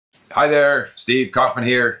Hi there, Steve Kaufman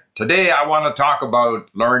here. Today I want to talk about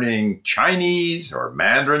learning Chinese or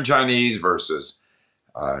Mandarin Chinese versus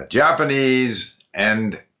Japanese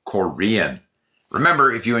and Korean. Remember,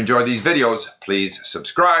 if you enjoy these videos, please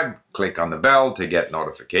subscribe, click on the bell to get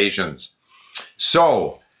notifications.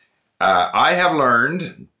 So, I have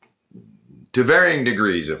learned to varying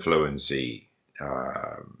degrees of fluency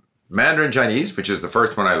Mandarin Chinese, which is the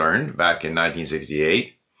first one I learned back in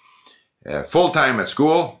 1968, full-time at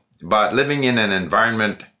school, but living in an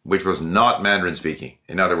environment which was not Mandarin speaking.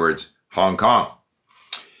 In other words, Hong Kong.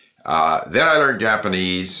 Then I learned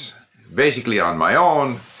Japanese basically on my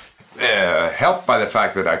own, helped by the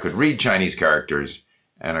fact that I could read Chinese characters.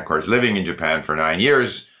 And of course, living in Japan for 9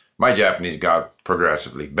 years, my Japanese got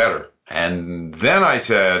progressively better. And then I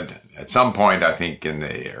said, at some point, I think in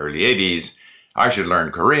the early 80s, I should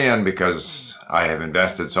learn Korean because I have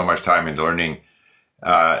invested so much time into learning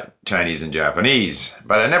Chinese and Japanese,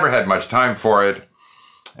 but I never had much time for it.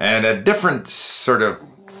 And at different sort of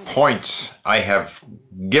points, I have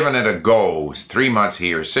given it a go. 3 months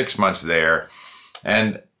here, 6 months there,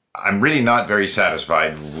 and I'm really not very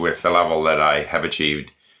satisfied with the level that I have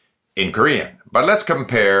achieved in Korean. But let's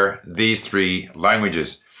compare these three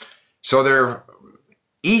languages. So they're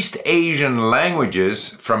East Asian languages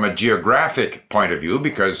from a geographic point of view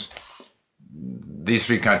because these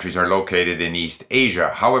three countries are located in East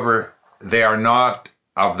Asia. However, they are not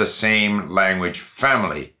of the same language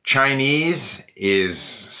family. Chinese is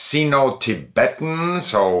Sino-Tibetan,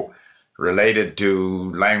 so related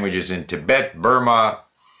to languages in Tibet, Burma.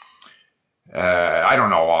 I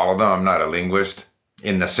don't know all of them. I'm not a linguist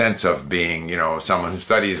in the sense of being, someone who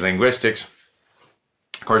studies linguistics.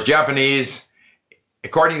 Of course, Japanese,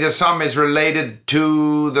 according to some, is related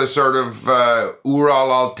to the sort of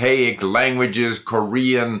Ural-Altaic languages,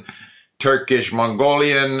 Korean, Turkish,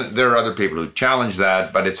 Mongolian. There are other people who challenge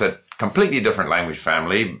that, but it's a completely different language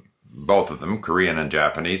family, both of them, Korean and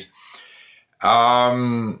Japanese.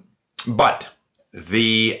 But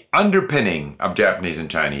the underpinning of Japanese and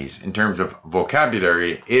Chinese in terms of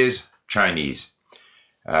vocabulary is Chinese.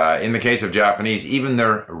 In the case of Japanese, even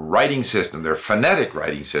their writing system, their phonetic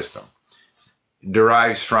writing system,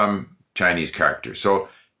 derives from Chinese characters. So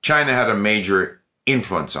China had a major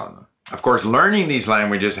influence on them. Of course, learning these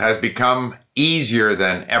languages has become easier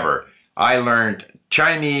than ever. I learned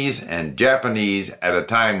Chinese and Japanese at a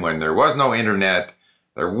time when there was no internet,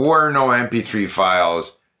 there were no MP3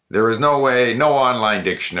 files, there was no way, no online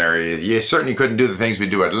dictionary. You certainly couldn't do the things we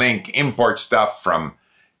do at Link, import stuff from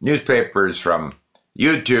newspapers, from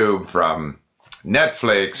YouTube, from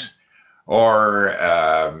Netflix, or,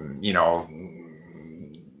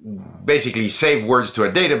 basically save words to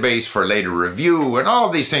a database for later review, and all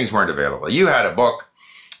of these things weren't available. You had a book,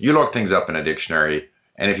 you looked things up in a dictionary,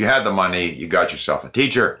 and if you had the money, you got yourself a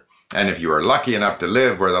teacher. And if you were lucky enough to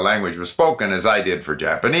live where the language was spoken, as I did for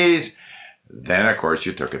Japanese, then of course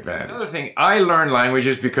you took advantage. Another thing, I learned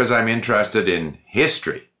languages because I'm interested in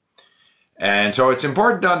history. And so it's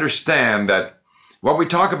important to understand that what we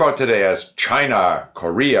talk about today as China,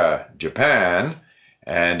 Korea, Japan,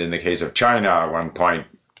 and in the case of China,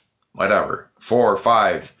 4 or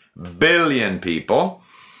 5 billion people.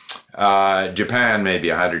 Japan, maybe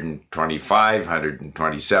 125,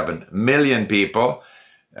 127 million people.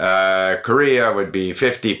 Korea would be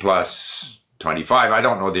 50 plus 25. I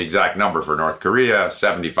don't know the exact number for North Korea,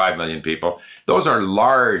 75 million people. Those are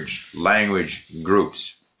large language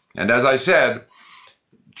groups. And as I said,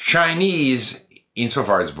 Chinese,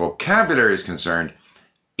 insofar as vocabulary is concerned,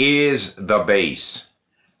 is the base.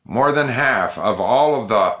 More than half of all of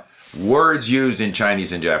the words used in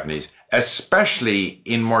Chinese and Japanese, especially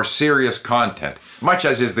in more serious content, much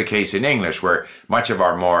as is the case in English, where much of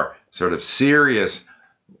our more sort of serious,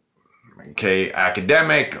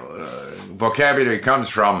 academic vocabulary comes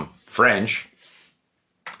from French.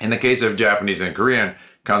 In the case of Japanese and Korean,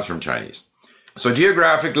 comes from Chinese. So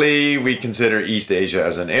geographically, we consider East Asia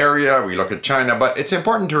as an area. We look at China, but it's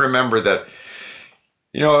important to remember that,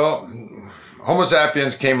 Homo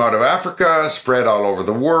sapiens came out of Africa, spread all over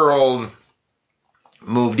the world,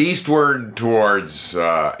 moved eastward towards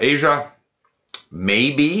Asia,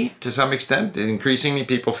 maybe to some extent. Increasingly,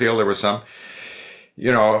 people feel there was some,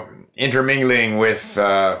 intermingling with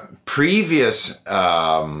previous,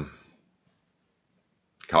 call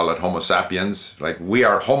it Homo sapiens, like we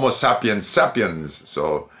are Homo sapiens sapiens.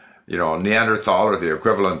 So, Neanderthal or the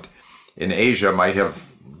equivalent in Asia might have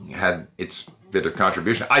had its bit of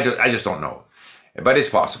contribution. I just don't know. But it's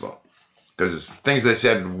possible, because things they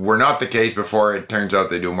said were not the case before, it turns out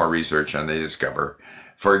they do more research and they discover,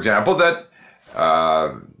 for example, that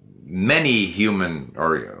many human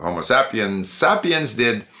or Homo sapiens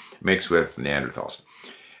did mixed with Neanderthals.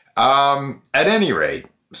 At any rate,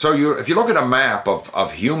 so if you look at a map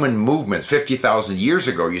of human movements 50,000 years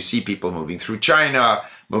ago, you see people moving through China,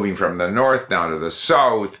 moving from the north down to the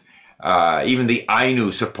south. Even the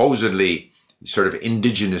Ainu, supposedly sort of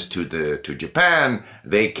indigenous to Japan,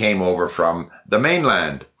 they came over from the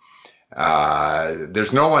mainland.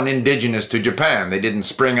 There's no one indigenous to Japan. They didn't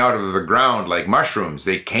spring out of the ground like mushrooms.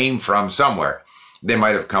 They came from somewhere. They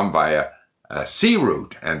might have come via a sea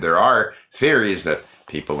route, and there are theories that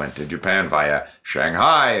people went to Japan via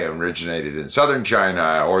Shanghai, originated in southern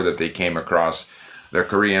China, or that they came across the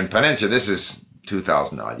Korean peninsula. This is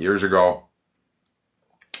 2,000 odd years ago.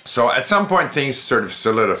 So at some point things sort of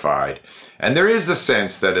solidified. And there is the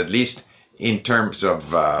sense that, at least in terms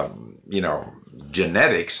of,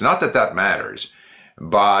 genetics, not that that matters,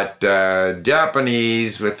 but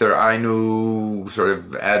Japanese with their Ainu sort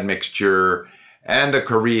of admixture, and the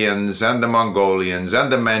Koreans and the Mongolians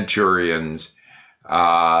and the Manchurians,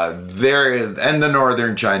 and the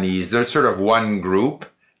Northern Chinese, they're sort of one group.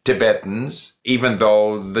 Tibetans, even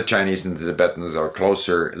though the Chinese and the Tibetans are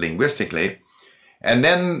closer linguistically. And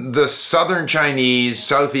then the Southern Chinese,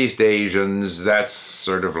 Southeast Asians, that's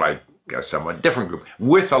sort of like a somewhat different group,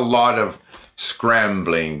 with a lot of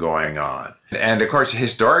scrambling going on. And of course,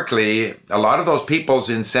 historically, a lot of those peoples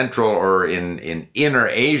in Central or in Inner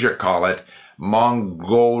Asia call it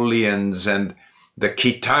Mongolians, and the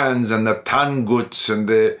Khitans and the Tanguts and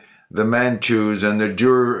the Manchus and the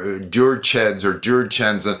Jurchens or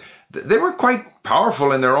Jurchens. And they were quite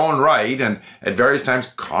powerful in their own right, and at various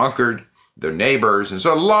times conquered their neighbors. And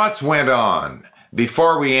so lots went on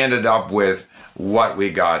before we ended up with what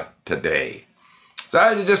we got today.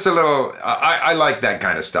 So just a little, I like that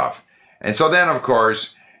kind of stuff. And so then, of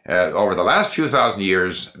course, over the last few thousand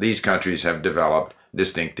years, these countries have developed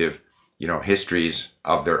distinctive, histories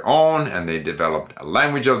of their own, and they developed a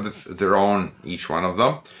language of their own, each one of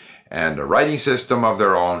them, and a writing system of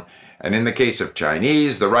their own. And in the case of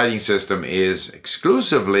Chinese, the writing system is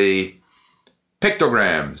exclusively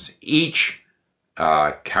pictograms. Each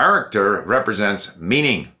character represents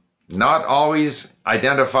meaning, not always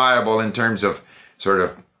identifiable in terms of sort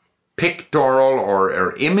of pictorial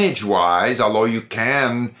or image-wise, although you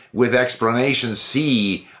can, with explanation,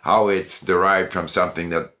 see how it's derived from something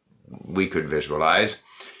that we could visualize.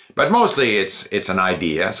 But mostly it's an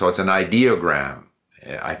idea, so it's an ideogram.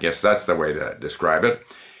 I guess that's the way to describe it.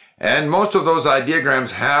 And most of those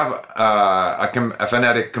ideograms have a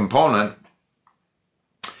phonetic component,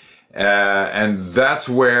 and that's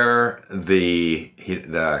where the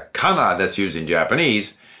kana that's used in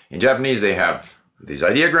Japanese. In Japanese, they have these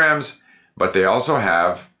ideograms, but they also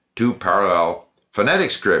have two parallel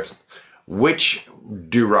phonetic scripts, which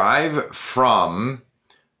derive from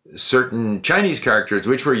certain Chinese characters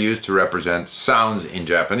which were used to represent sounds in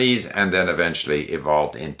Japanese, and then eventually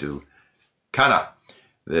evolved into kana.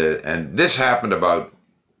 And this happened about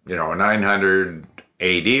 900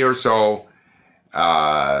 AD or so,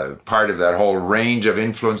 part of that whole range of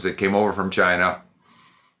influence that came over from China,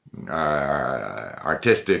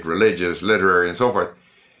 artistic, religious, literary, and so forth.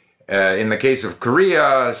 In the case of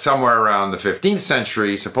Korea, somewhere around the 15th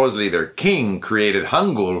century, supposedly their king created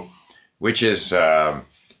Hangul, which is a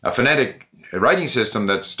phonetic writing system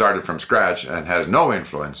that started from scratch and has no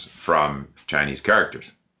influence from Chinese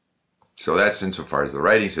characters. So that's insofar as the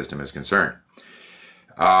writing system is concerned.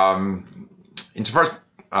 Insofar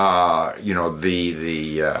as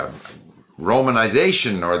the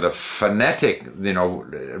Romanization or the phonetic,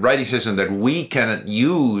 writing system that we can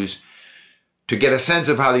use to get a sense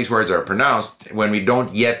of how these words are pronounced when we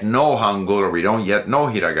don't yet know Hangul or we don't yet know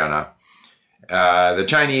Hiragana. The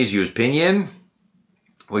Chinese use Pinyin,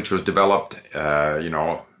 which was developed,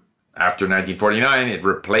 after 1949. It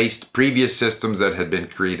replaced previous systems that had been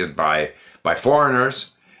created by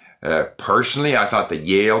foreigners. Personally, I thought the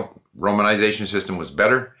Yale Romanization system was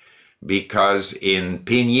better, because in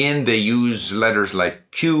Pinyin they use letters like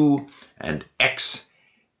Q and X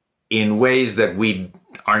in ways that we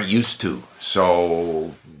aren't used to.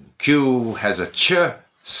 So Q has a ch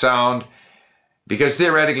sound, because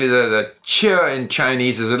theoretically the ch in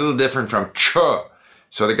Chinese is a little different from ch.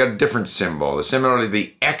 So they got a different symbol. Similarly,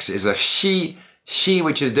 the X is a shi,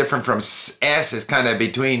 which is different from S. It's kind of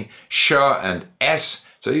between sh and S.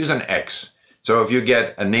 So use an X. So if you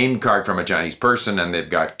get a name card from a Chinese person and they've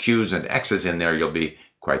got Q's and X's in there, you'll be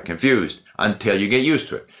quite confused until you get used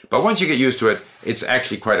to it. But once you get used to it, it's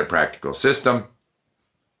actually quite a practical system.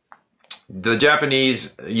 The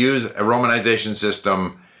Japanese use a Romanization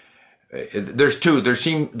system. There's two.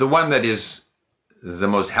 The one that is the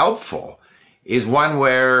most helpful is one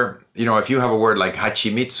where, if you have a word like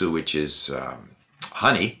hachimitsu, which is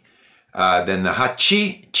honey, Then the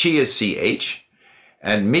hachi, chi is ch,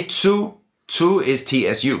 and mitsu, tsu is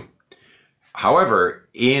tsu. However,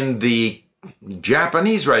 in the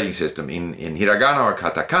Japanese writing system, in hiragana or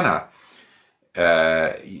katakana,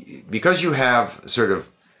 because you have sort of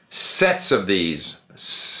sets of these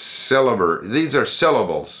these are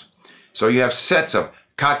syllables. So you have sets of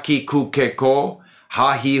kaki, ku, ke, ko,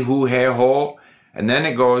 ha, hi, hu, he, ho, and then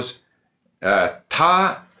it goes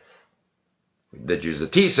ta, that use the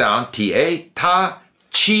T sound, ta, ta,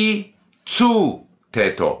 chi, tsu,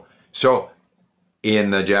 te, to. So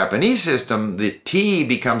in the Japanese system, the T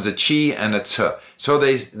becomes a chi and a tsu. So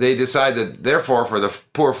they decide that, therefore, for the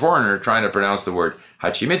poor foreigner trying to pronounce the word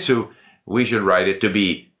hachimitsu, we should write it to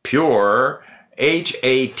be pure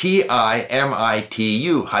H-A-T-I-M-I-T-U,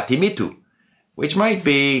 hatimitu, which might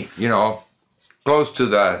be, you know, close to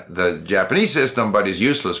the Japanese system, but is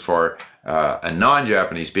useless for a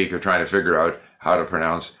non-Japanese speaker trying to figure out how to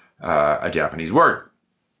pronounce a Japanese word.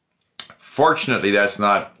 Fortunately, that's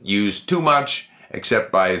not used too much,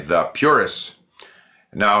 except by the purists.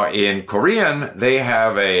 Now, in Korean, they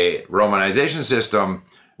have a romanization system,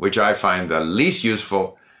 which I find the least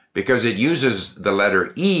useful, because it uses the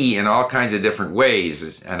letter E in all kinds of different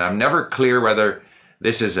ways. And I'm never clear whether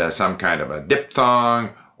this is some kind of a diphthong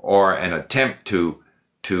or an attempt to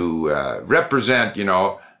represent, you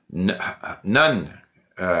know, none,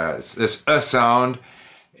 this sound.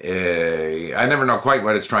 I never know quite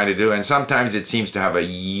what it's trying to do, and sometimes it seems to have a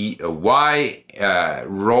Y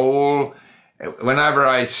roll. Whenever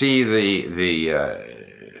I see the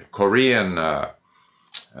Korean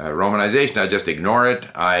romanization, I just ignore it.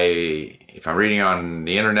 If I'm reading on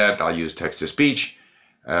the internet, I'll use text-to-speech,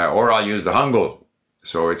 or I'll use the Hangul.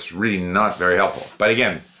 So it's really not very helpful. But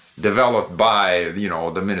again, developed by, you know,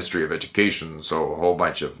 the Ministry of Education, so a whole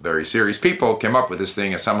bunch of very serious people came up with this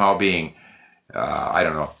thing as somehow being I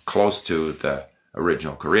don't know, close to the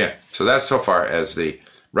original Korean. So that's so far as the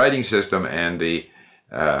writing system and the,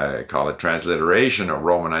 call it transliteration or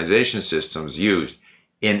romanization systems used.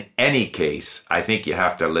 In any case, I think you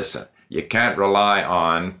have to listen. You can't rely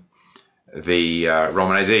on the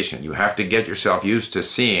romanization. You have to get yourself used to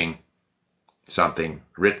seeing something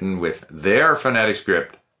written with their phonetic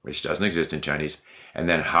script, which doesn't exist in Chinese, and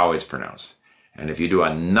then how it's pronounced. And if you do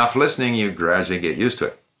enough listening, you gradually get used to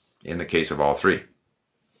it, in the case of all three.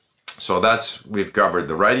 So we've covered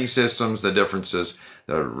the writing systems, the differences,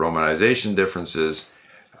 the romanization differences,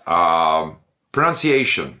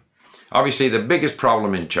 pronunciation. Obviously, the biggest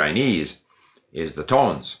problem in Chinese is the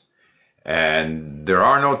tones. And there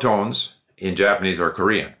are no tones in Japanese or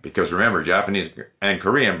Korean, because remember, Japanese and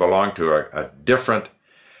Korean belong to a different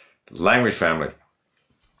language family.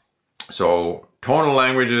 So tonal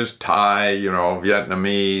languages, Thai, you know,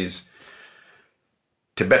 Vietnamese,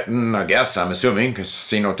 Tibetan, I guess, I'm assuming, because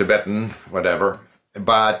Sino-Tibetan, whatever.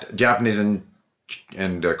 But Japanese and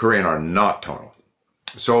Korean are not tonal.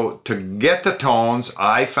 So to get the tones,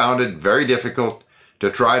 I found it very difficult to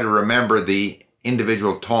try to remember the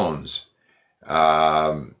individual tones.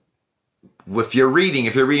 If you're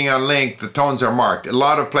reading on link, the tones are marked. A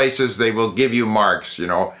lot of places they will give you marks, you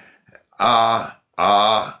know, ah,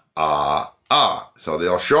 ah, ah, ah. So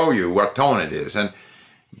they'll show you what tone it is. And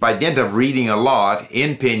by dint of reading a lot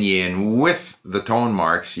in Pinyin with the tone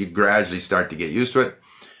marks, you gradually start to get used to it.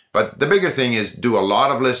 But the bigger thing is do a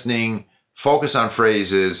lot of listening, focus on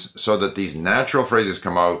phrases so that these natural phrases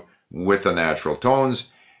come out with the natural tones,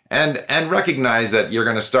 and recognize that you're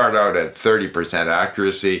going to start out at 30%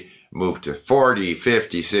 accuracy, move to 40,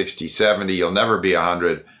 50, 60, 70. You'll never be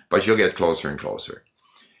 100, but you'll get closer and closer.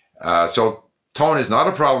 So tone is not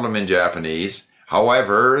a problem in Japanese.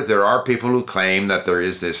 However, there are people who claim that there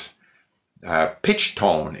is this pitch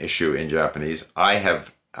tone issue in Japanese. I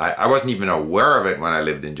wasn't even aware of it when I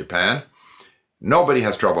lived in Japan. Nobody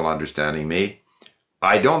has trouble understanding me.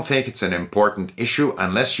 I don't think it's an important issue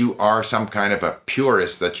unless you are some kind of a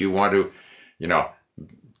purist that you want to, you know,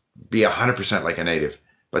 be 100% like a native.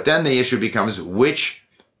 But then the issue becomes, which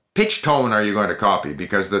pitch tone are you going to copy?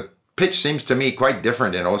 Because the pitch seems to me quite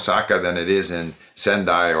different in Osaka than it is in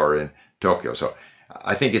Sendai or in Tokyo. So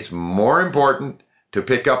I think it's more important to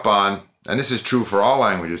pick up on, and this is true for all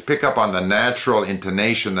languages, pick up on the natural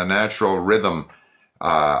intonation, the natural rhythm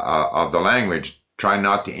of the language. Try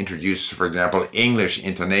not to introduce, for example, English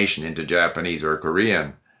intonation into Japanese or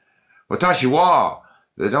Korean. Watashi wa,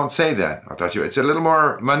 they don't say that. Watashi wa, it's a little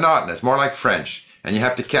more monotonous, more like French. And you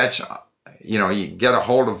have to catch, you know, you get a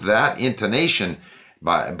hold of that intonation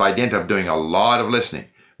by dint of doing a lot of listening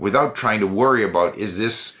without trying to worry about, is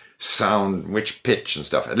this sound, which pitch and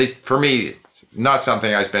stuff. At least for me, not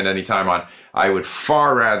something I spend any time on. I would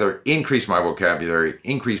far rather increase my vocabulary,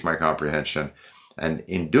 increase my comprehension, and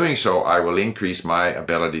in doing so, I will increase my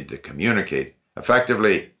ability to communicate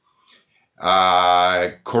effectively.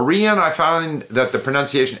 Korean, I found that the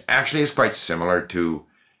pronunciation actually is quite similar to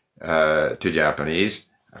Japanese.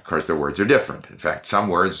 Of course, the words are different. In fact, some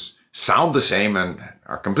words sound the same and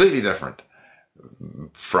are completely different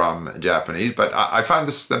from Japanese. But I find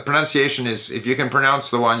the pronunciation is, if you can pronounce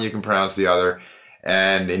the one, you can pronounce the other.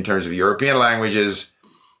 And in terms of European languages,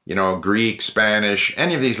 you know, Greek, Spanish,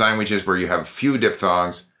 any of these languages where you have few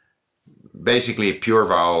diphthongs, basically pure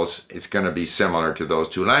vowels, it's going to be similar to those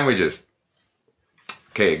two languages.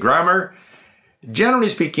 Okay, grammar. Generally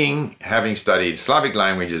speaking, having studied Slavic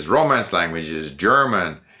languages, Romance languages,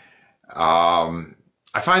 German,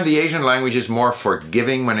 I find the Asian languages more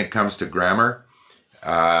forgiving when it comes to grammar.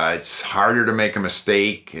 It's harder to make a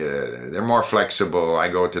mistake. They're more flexible. I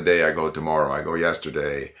go today, I go tomorrow, I go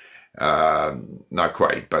yesterday. Not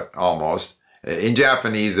quite, but almost. In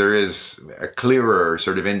Japanese, there is a clearer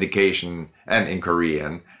sort of indication, and in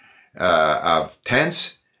Korean, of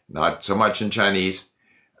tense, not so much in Chinese.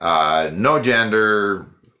 No gender,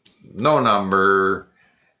 no number.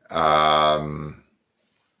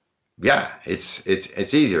 Yeah, it's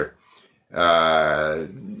easier.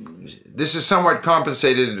 This is somewhat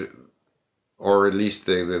compensated, or at least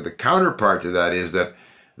the counterpart to that is that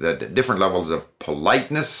different levels of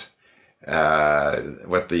politeness,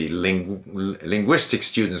 what the linguistic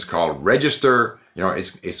students call register, you know,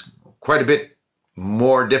 is quite a bit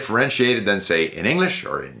more differentiated than, say, in English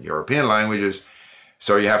or in European languages.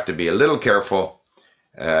 So you have to be a little careful.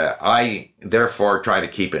 I therefore try to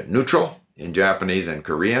keep it neutral in Japanese and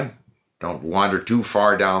Korean. Don't wander too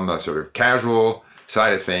far down the sort of casual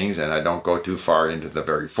side of things, and I don't go too far into the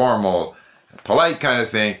very formal, polite kind of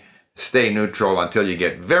thing. Stay neutral until you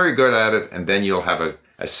get very good at it, and then you'll have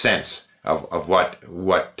a sense of what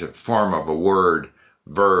form of a word,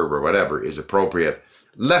 verb, or whatever is appropriate.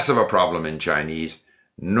 Less of a problem in Chinese.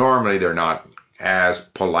 Normally they're not as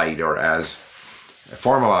polite or as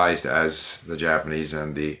formalized as the Japanese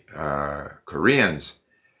and the Koreans.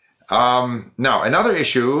 Now, another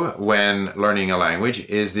issue when learning a language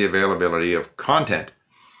is the availability of content.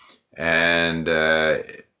 And to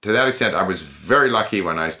that extent, I was very lucky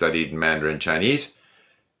when I studied Mandarin Chinese,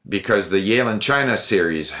 because the Yale in China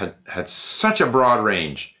series had such a broad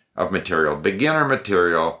range of material, beginner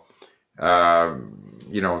material,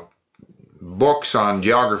 you know, books on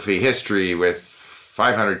geography, history with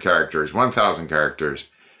 500 characters, 1,000 characters,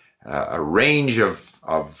 a range of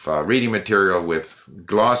reading material with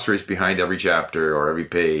glossaries behind every chapter or every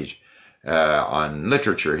page, on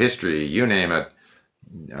literature, history, you name it,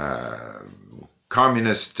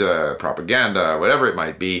 communist propaganda, whatever it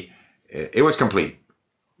might be. It was complete.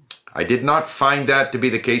 I did not find that to be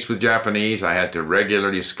the case with Japanese. I had to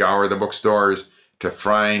regularly scour the bookstores to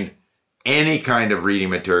find any kind of reading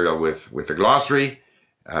material with a glossary.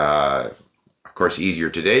 Of course, easier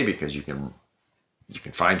today because you can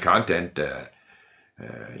find content.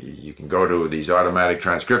 You can go to these automatic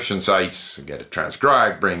transcription sites, get it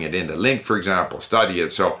transcribed, bring it into LingQ, for example, study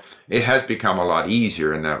it. So it has become a lot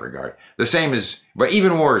easier in that regard. The same is, but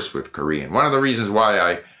even worse with Korean. One of the reasons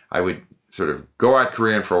why I would sort of go at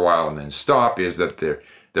Korean for a while and then stop is that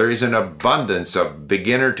there is an abundance of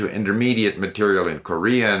beginner to intermediate material in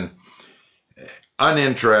Korean,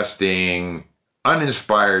 uninteresting,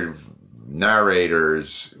 uninspired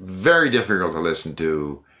narrators, very difficult to listen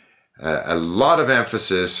to, a lot of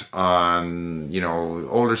emphasis on, you know,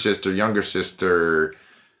 older sister, younger sister,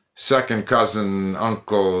 second cousin,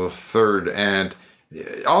 uncle, third aunt,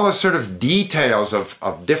 all the sort of details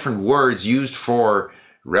of different words used for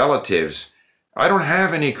relatives. I don't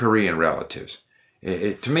have any Korean relatives.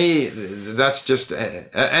 To me, that's just,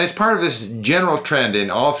 and it's part of this general trend in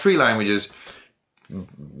all three languages.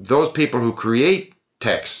 Those people who create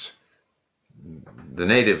texts, the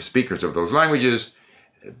native speakers of those languages,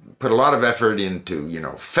 put a lot of effort into, you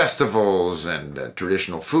know, festivals and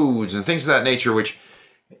traditional foods and things of that nature, which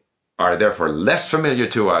are therefore less familiar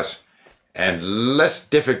to us and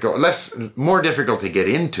more difficult to get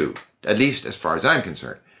into, at least as far as I'm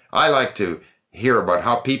concerned. I like to hear about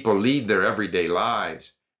how people lead their everyday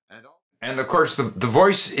lives. And of course, the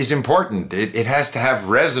voice is important. It has to have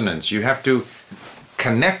resonance. You have to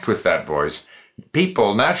connect with that voice.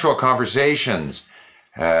 People, natural conversations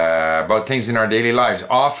about things in our daily lives.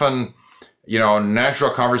 Often, you know,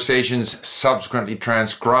 natural conversations subsequently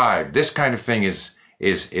transcribed. This kind of thing is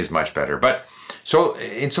much better. But so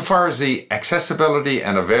insofar as the accessibility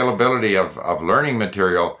and availability of learning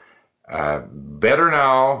material, better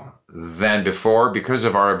now than before because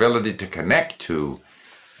of our ability to connect to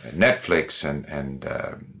Netflix and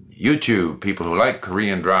YouTube. People who like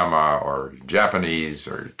Korean drama or Japanese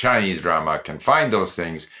or Chinese drama can find those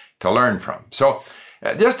things to learn from. So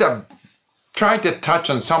just trying to touch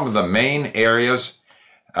on some of the main areas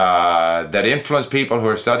that influence people who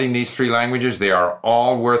are studying these three languages. They are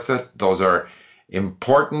all worth it. Those are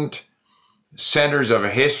important centers of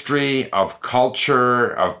history, of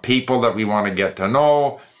culture, of people that we want to get to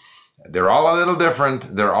know. They're all a little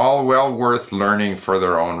different. They're all well worth learning for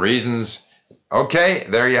their own reasons. Okay,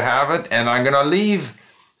 there you have it. And I'm going to leave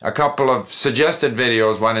a couple of suggested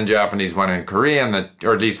videos, one in Japanese, one in Korean,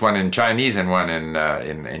 or at least one in Chinese and one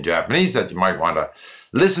in Japanese, that you might want to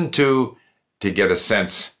listen to get a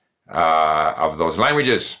sense of those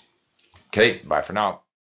languages. Okay, bye for now.